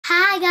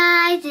Hi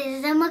guys, this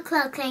is the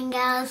McLaughlin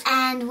girls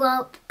and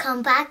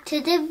welcome back to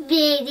the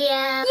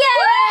video.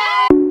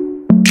 Yay!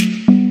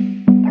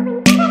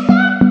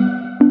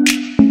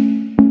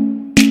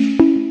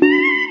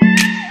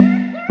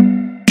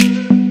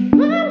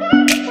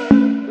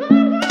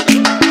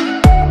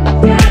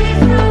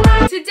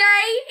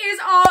 Today is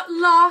our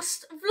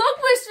last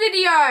Vlogmas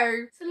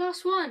video. It's the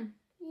last one.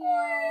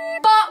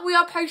 But we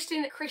are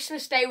posting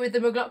Christmas Day with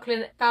the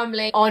McLaughlin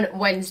family on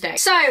Wednesday.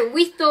 So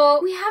we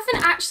thought we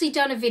haven't actually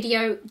done a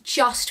video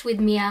just with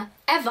Mia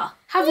ever,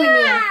 have we,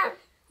 Mia?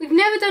 We've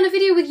never done a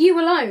video with you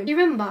alone. Do you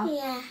remember?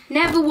 Yeah.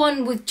 Never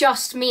one with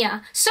just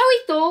Mia. So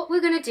we thought we're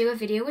gonna do a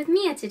video with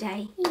Mia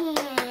today.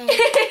 Yeah.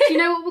 Do you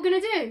know what we're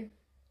gonna do?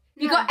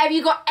 Have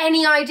you got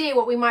any idea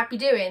what we might be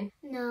doing?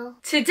 No.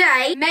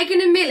 Today, Megan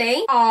and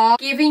Millie are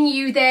giving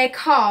you their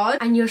card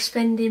and you're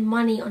spending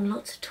money on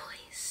lots of toys.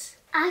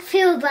 I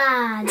feel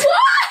bad.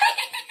 Why?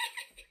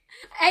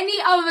 Any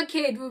other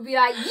kid would be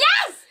like,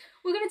 yes!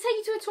 We're going to take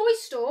you to a toy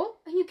store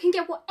and you can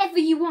get whatever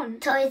you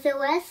want. Toys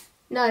R Us?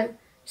 No.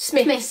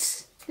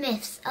 Smiths.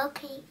 Smiths,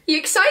 okay. You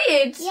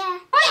excited?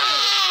 Yeah.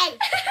 Yay!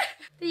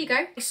 There you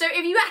go. So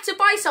if you had to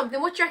buy something,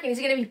 what do you reckon? Is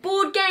it going to be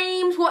board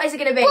games? What is it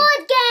going to be?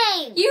 Board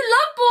game! You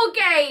love board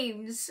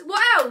games.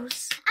 What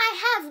else? I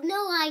have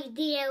no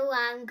idea what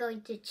I'm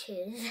going to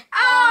choose.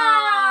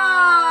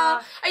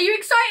 Ah! Are you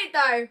excited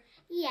though?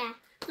 Yeah.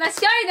 Let's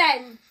go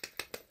then.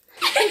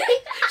 Should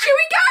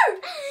we go?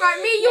 Right,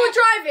 me, you're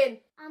driving.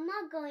 I'm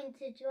not going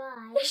to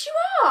drive. Yes, you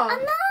are. I'm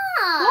not.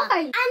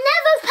 Why? I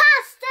never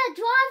passed the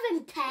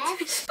driving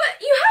test. But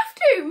you have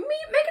to.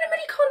 Megan and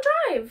Millie can't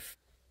drive.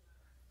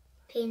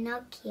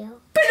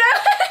 Pinocchio. But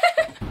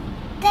no.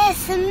 There's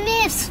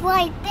Smiths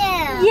right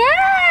there.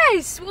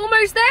 Yes, we're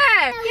almost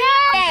there.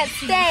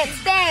 Dance,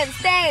 dance,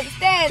 dance, dance,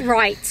 dance.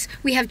 Right,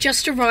 we have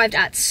just arrived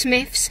at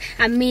Smith's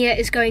and Mia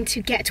is going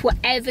to get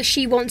whatever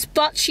she wants,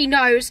 but she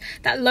knows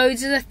that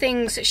loads of the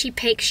things that she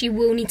picks she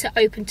will need to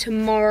open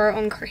tomorrow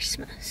on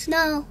Christmas.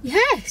 No.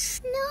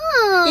 Yes.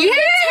 No. Yeah.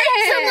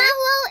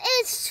 Tomorrow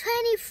is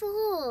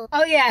 24.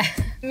 Oh yeah.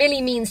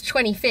 Millie means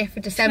 25th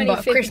of December,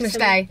 25th Christmas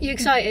December. Day. You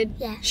excited?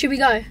 Yeah. Should we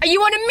go? Are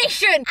you on a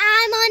mission?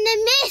 I'm on a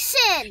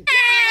mission.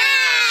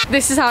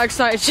 This is how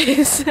excited she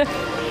is. Full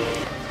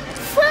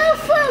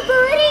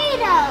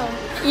burrito.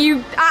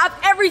 You, out of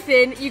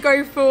everything, you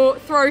go for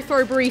throw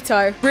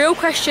burrito. Real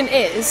question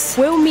is,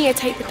 will Mia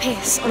take the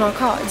piss on our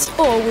cards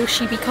or will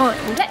she be kind?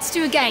 Let's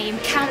do a game.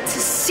 Count to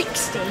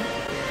 60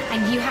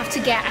 and you have to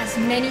get as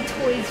many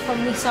toys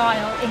from this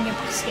aisle in your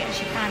basket as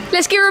you can.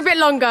 Let's give her a bit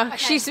longer. Okay.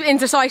 She's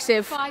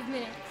indecisive. 5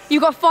 minutes. You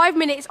got 5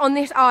 minutes on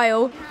this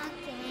aisle.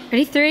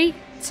 Okay. Ready? 3,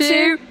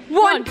 2,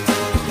 1.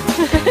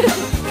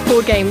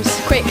 Board games,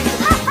 quick.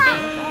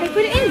 Hey,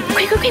 put it in.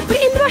 Quick, quick, quick, put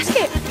it in the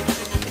basket.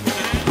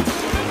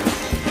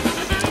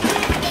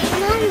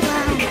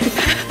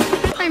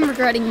 I'm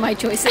regretting my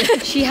choices.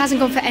 She hasn't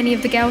gone for any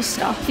of the girls'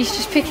 stuff. She's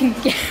just picking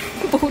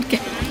board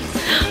games.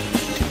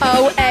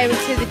 O-M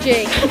to the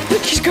G.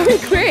 She's going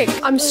quick.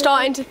 I'm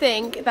starting to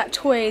think that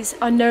toys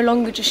are no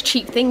longer just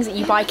cheap things that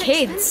you buy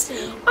kids.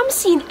 I'm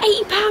seeing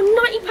 £80,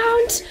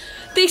 £90.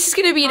 This is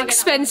going to be an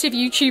expensive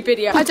YouTube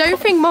video. I don't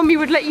think Mummy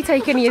would let you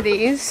take any of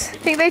these. I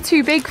think they're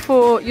too big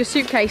for your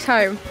suitcase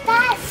home.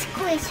 That's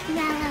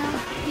Squishmallow.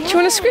 Do you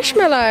want a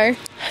Squishmallow?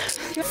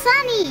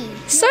 Sunny.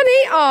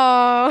 Sunny?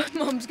 Aww.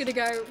 Mum's going to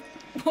go,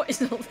 what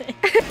is all this?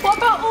 What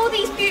about all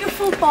these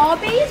beautiful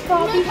Barbies?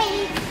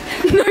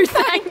 No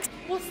thanks.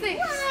 What's this?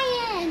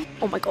 Lion.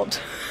 Oh my god.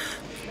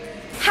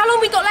 How long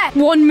we got left?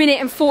 1 minute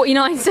and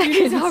 49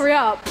 seconds. Hurry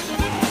up.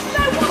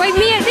 Wait,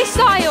 Mia, this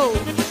aisle.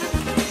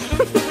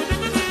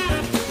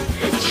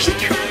 She's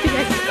dropping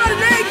it. Got a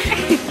leg.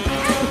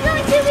 I'm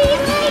going to be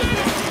late.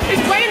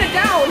 It's weighing it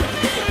down.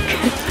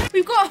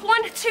 We've got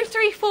 1, 2,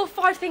 3, 4,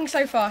 5 things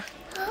so far.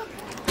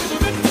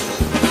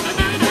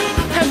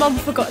 Her mum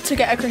forgot to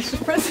get her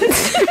Christmas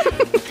presents.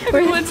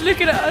 Everyone's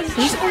looking at us.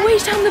 She's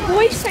always down the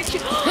boys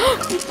section.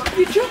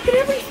 You're dropping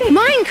everything.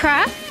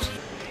 Minecraft?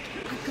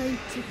 I'm going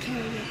to kill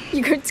you.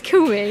 You're going to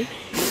kill me?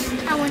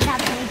 I want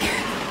that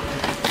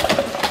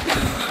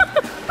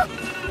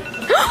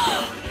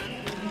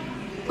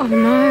Oh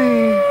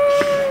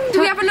no. Do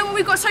we have a look what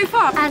we've got so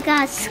far? big. I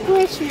got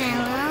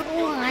Squishmallow,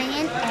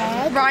 Lion,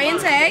 Egg,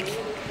 Ryan's egg.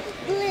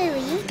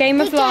 Lily, Game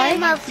of the Life.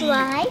 Game of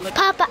Life,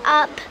 Papa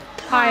Up,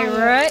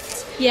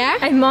 Pirate. Yeah.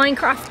 A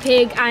Minecraft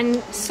pig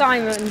and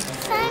Simon.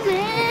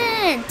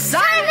 Simon.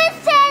 Simon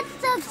said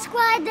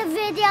subscribe the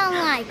video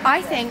and like.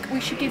 I think we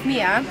should give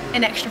Mia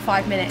an extra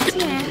 5 minutes.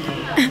 Yeah.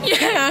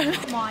 Yeah.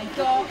 Oh my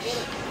gosh.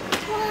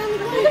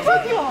 Look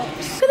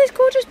at this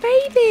gorgeous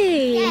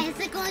baby. Yeah, it's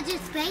a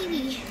gorgeous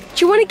baby.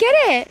 Do you want to get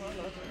it?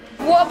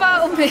 What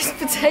about this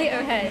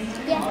potato head?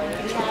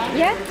 Yeah.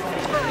 Yeah.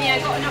 Yeah, I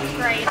got an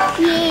upgrade.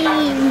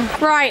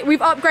 Yay. Right, we've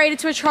upgraded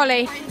to a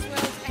trolley.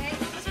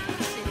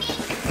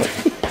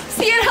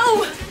 See you at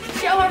home.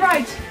 Get on my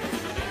ride.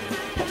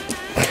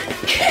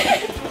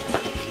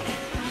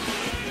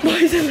 Why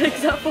is her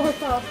legs that far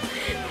apart?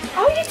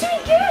 Oh, you're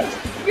doing good.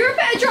 You're a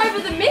better driver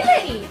than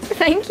Millie.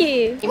 Thank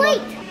you.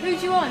 Wait. Who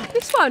do you want?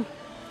 This one.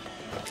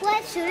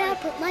 What should I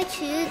put my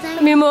shoes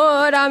on? Mi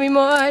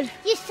amor.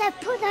 You said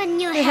put on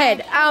your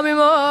Head. Mi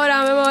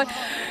amor.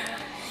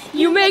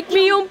 You make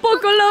me un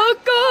poco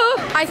loco.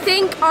 I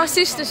think our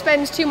sister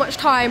spends too much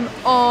time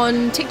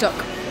on TikTok.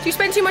 Do you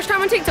spend too much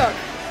time on TikTok?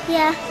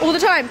 Yeah. All the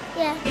time?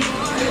 Yeah.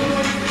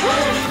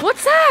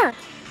 What's that?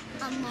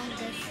 Among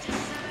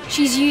Us.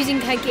 She's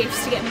using her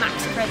gifts to get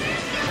Max a present.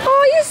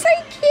 Oh, you're so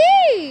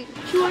cute.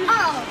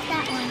 Oh,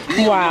 that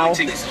one. Wow.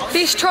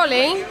 This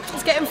trolley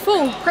is getting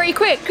full pretty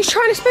quick. He's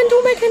trying to spend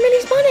all Megan and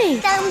Millie's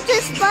money. I'm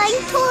just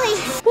buying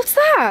toys. What's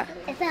that?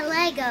 It's a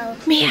Lego.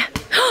 Mia.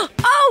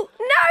 Oh,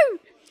 no.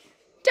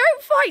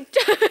 Don't fight.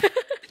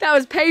 That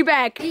was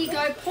payback. Here you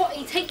go,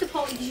 potty. Take the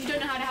potty because you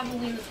don't know how to have a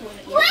wee in the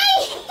toilet yet.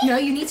 Wait! No,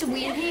 you need to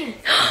wee in here.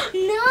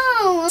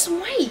 No.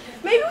 Wait,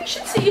 maybe we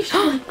should see if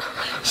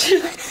she...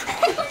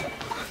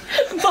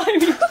 Buy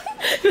me.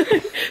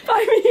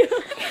 Buy me. No.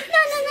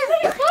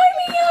 Buy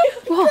me.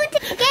 What?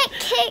 Get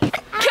kicked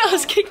out. I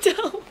was kicked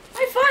out.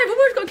 High five, I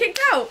almost got kicked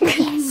out.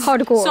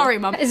 Hardcore. Sorry,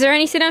 Mum. Is there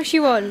anything else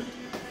you want?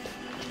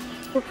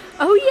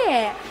 Oh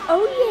yeah.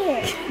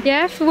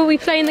 Yeah, for when we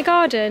play in the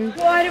garden.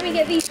 Why don't we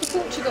get these for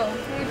Portugal?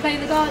 When we play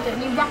in the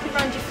garden, you wrap it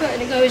around your foot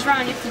and it goes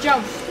round, you have to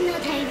jump. No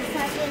time for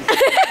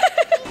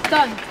this.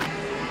 Done.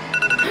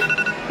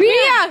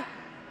 Mia!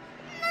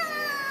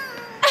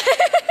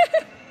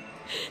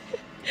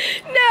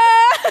 No!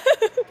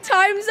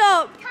 Time's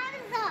up.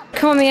 Time's up.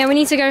 Come on, Mia, we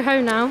need to go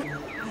home now.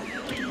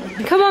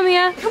 Come on,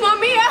 Mia. Come on,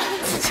 Mia.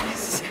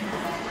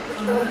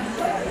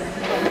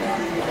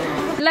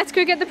 Let's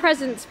go get the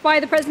presents. Buy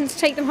the presents,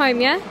 take them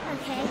home, yeah?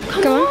 Okay.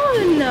 Come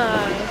on.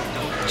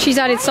 on. She's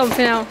added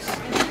something else.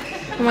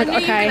 Oh my god, You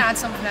okay. can add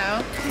something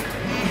else.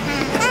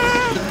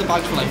 The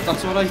bag's for life,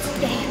 that's alright.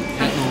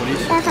 No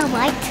worries. That's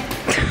alright.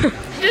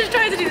 Just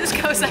trying to do this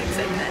ghost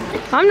accent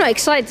then. I'm not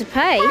excited to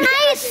pay.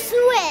 I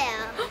swear.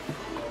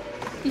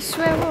 You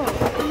swear what?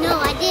 No,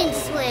 I didn't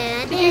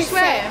swear. Did you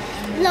swear?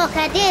 Look,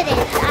 I didn't.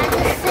 I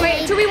just said.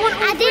 Wait, do we want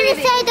all I three didn't of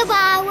these? say the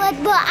bar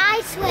word, but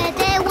I swear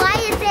there. Why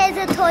is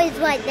there the toys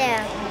right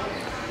there?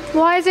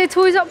 Why is there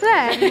toys up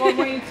there?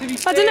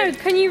 I don't know,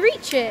 can you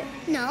reach it?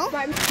 No.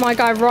 My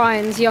guy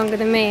Ryan's younger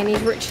than me and he's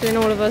richer than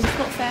all of us.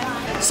 Not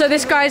fair. So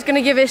this guy's going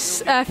to give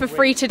us for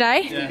free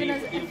today. Yeah,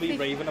 he'll be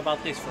raving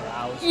about this for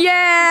hours.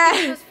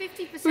 Yeah.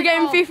 50% We're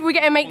getting off. 50, we're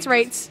getting mates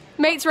rates.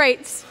 Mates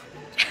rates.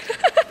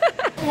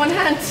 One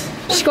hand.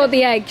 She's got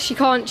the egg. She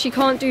can't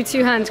do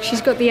two hands because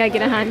she's got the egg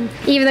in her hand.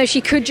 Even though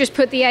she could just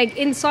put the egg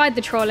inside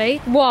the trolley.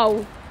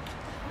 Whoa.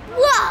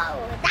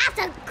 Whoa, that's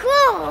a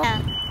cool.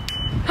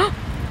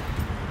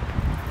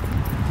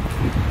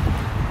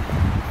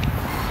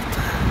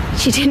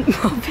 She didn't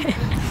pop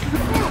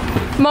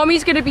it.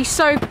 Mommy's going to be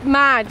so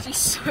mad. She's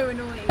so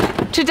annoying.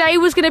 Today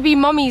was going to be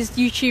Mommy's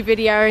YouTube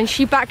video and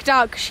she backed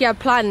out because she had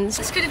plans.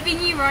 This could have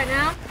been you right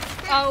now.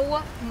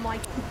 Oh my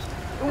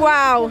god.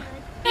 Wow.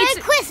 Merry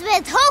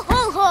Christmas, ho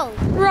ho ho.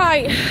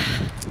 Right.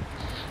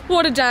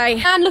 What a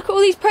day. And look at all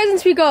these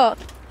presents we got.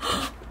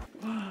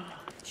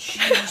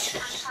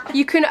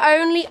 You can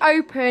only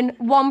open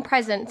one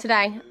present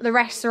today. The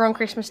rest are on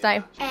Christmas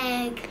Day.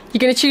 Egg. You're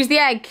going to choose the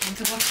egg.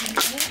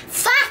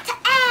 Fat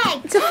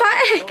egg. It's a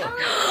fat egg.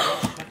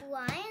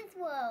 Lions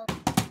World.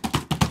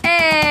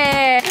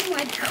 Egg. Oh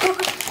my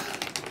god.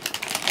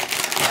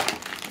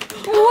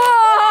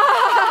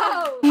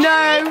 Whoa!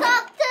 No.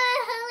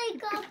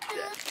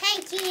 Helicopter.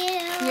 Thank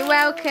you. You're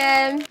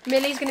welcome.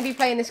 Millie's going to be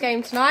playing this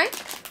game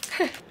tonight.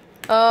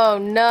 Oh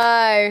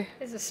no.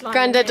 There's a slime.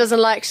 Granddad doesn't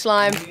like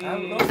slime.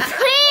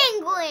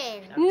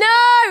 Penguin.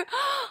 No!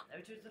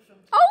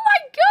 Oh my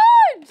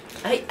god!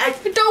 I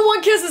don't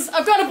want kisses.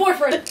 I've got a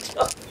boyfriend.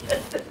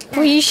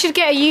 Well, you should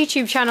get a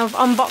YouTube channel of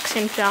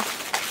unboxing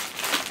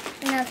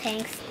stuff. No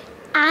thanks.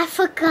 I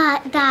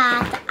forgot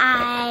that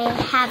I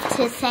have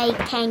to say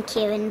thank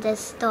you in the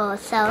store,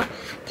 so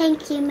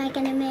thank you,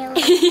 Megan and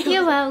Millie.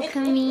 You're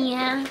welcome,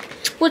 Mia.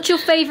 What's your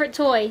favourite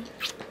toy?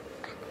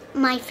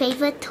 My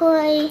favorite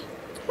toy?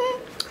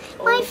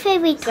 My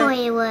favorite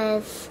toy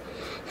was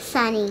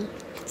Sunny.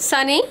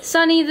 Sunny.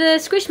 Sunny the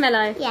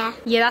Squishmallow? Yeah.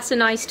 Yeah, that's a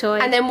nice toy.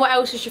 And then what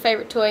else is your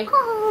favourite toy?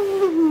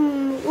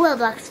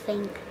 Roblox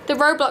thing. The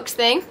Roblox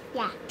thing.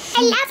 Yeah.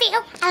 I love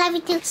you. I love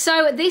you too.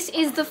 So this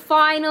is the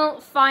final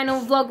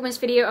Vlogmas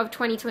video of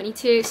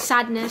 2022.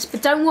 Sadness,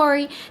 but don't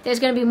worry, there's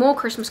going to be more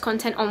Christmas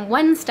content on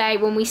Wednesday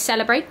when we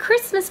celebrate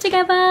Christmas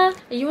together. Are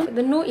you on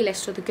the naughty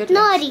list or the good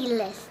list? Naughty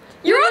list.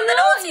 You're on the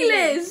naughty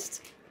list!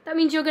 That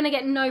means you're going to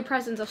get no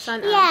presents off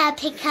Santa. Yeah,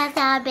 because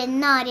I've been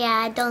naughty.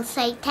 I don't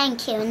say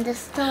thank you in the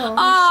store.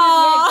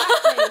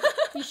 Oh.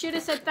 You should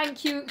have said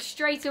thank you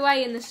straight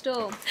away in the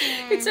store.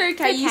 It's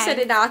okay, you said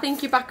it now. I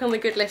think you're back on the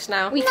good list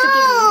now. We forgive you.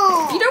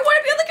 No. You don't want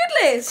to be on the good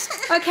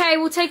list. Okay,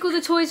 we'll take all the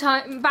toys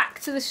home, back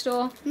to the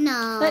store.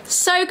 No.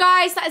 So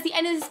guys, that is the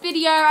end of this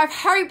video. I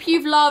hope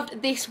you've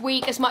loved this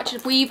week as much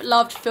as we've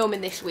loved filming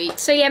this week.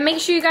 So yeah, make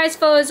sure you guys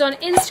follow us on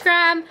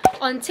Instagram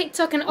on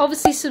TikTok, and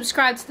obviously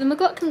subscribe to the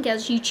McLaughlin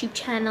Girls YouTube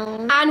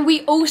channel. And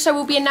we also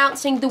will be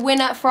announcing the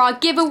winner for our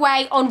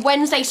giveaway on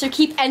Wednesday, so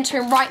keep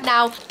entering right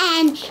now.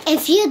 And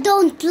if you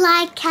don't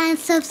like and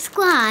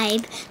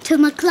subscribe to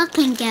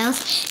McLaughlin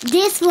Girls,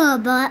 this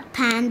robot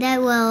panda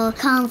will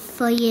come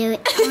for you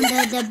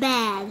under the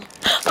bed.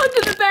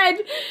 Under the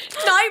bed.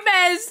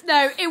 Nightmares.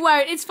 No, it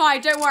won't. It's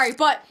fine. Don't worry.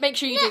 But make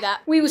sure you do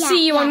that. We will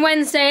see you on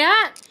Wednesday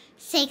at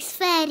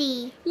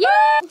 6:30. Yeah.